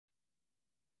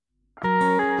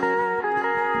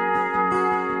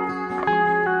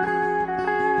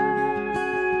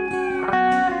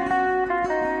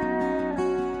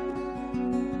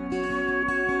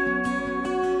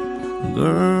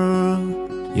Girl,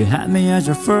 you had me at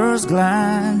your first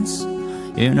glance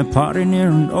in a party near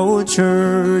an old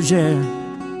church, yeah.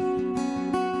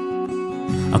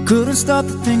 I couldn't stop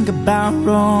to think about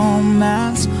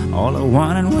romance. All I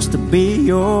wanted was to be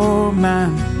your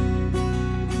man.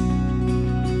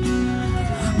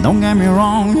 Don't get me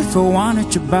wrong, if I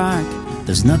wanted you back,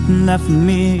 there's nothing left for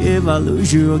me if I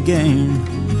lose you again.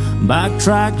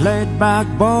 Backtrack, laid back,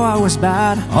 boy, I was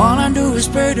bad. All I do is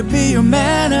pray to be your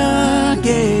man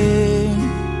again.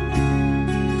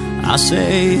 I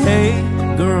say, hey,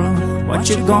 girl, what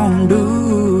you gonna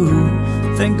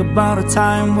do? Think about a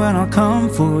time when I'll come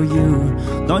for you.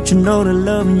 Don't you know that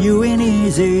loving you ain't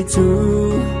easy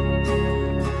too?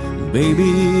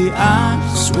 Baby, I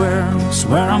swear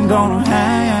I'm gonna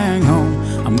hang on.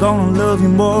 I'm gonna love you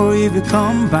more if you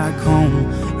come back home.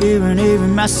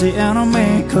 Even messy and I'll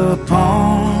make up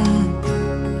on.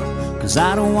 Cause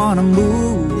I don't wanna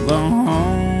move on.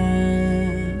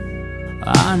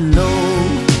 I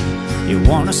know you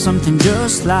wanted something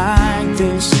just like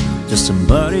this, just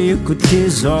somebody you could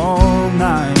kiss all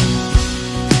night.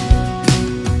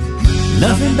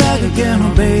 Love me back again,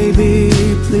 oh baby,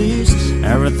 please.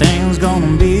 Everything's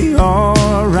gonna be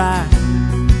alright.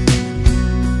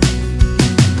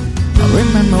 I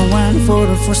remember when for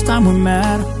the first time we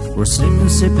met, we're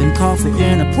sipping coffee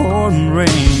in a pouring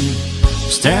rain.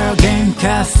 Stare game,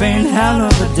 caffeine, hell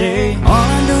of a day. All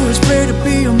I do is pray to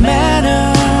be your man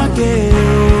again.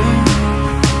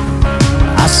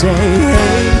 I say,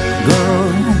 hey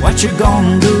girl, what you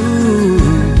gonna do?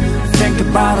 Think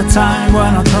about a time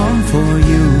when I come for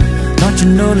you. Don't you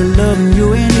know that loving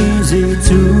you ain't easy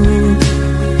too?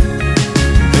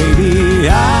 Baby,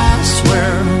 I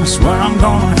swear I'm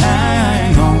gonna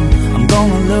hang on. I'm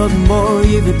gonna love you more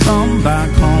if you come back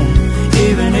home.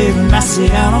 Even messy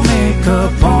and I'll make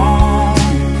up on.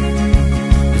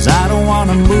 Cause I don't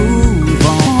wanna move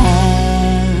on.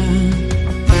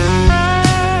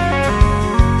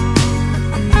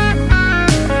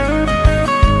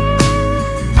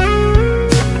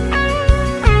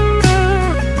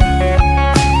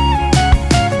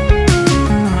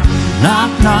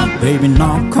 Knock, knock, baby,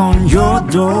 knock on your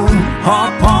door.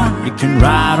 Hop on, you can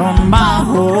ride on my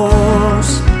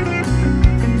horse.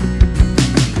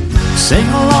 Sing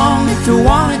along if you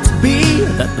want it to be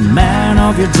that the man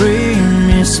of your dream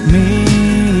is me.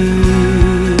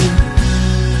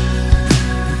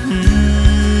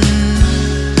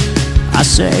 I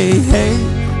say, hey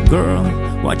girl,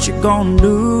 what you gonna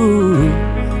do?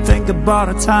 Think about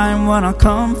a time when I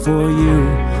come for you.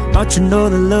 Don't you know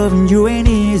that loving you ain't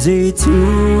easy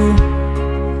too?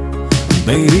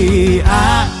 Baby,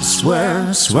 I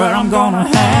swear I'm gonna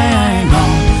hang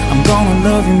on. I'm gonna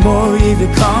love you more if you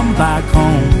come back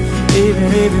home.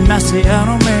 Even messy and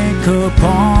I'll make up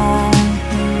on.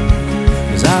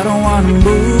 Cause I don't wanna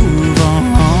move on.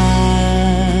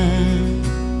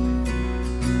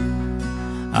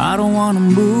 I don't wanna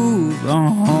move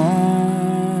on.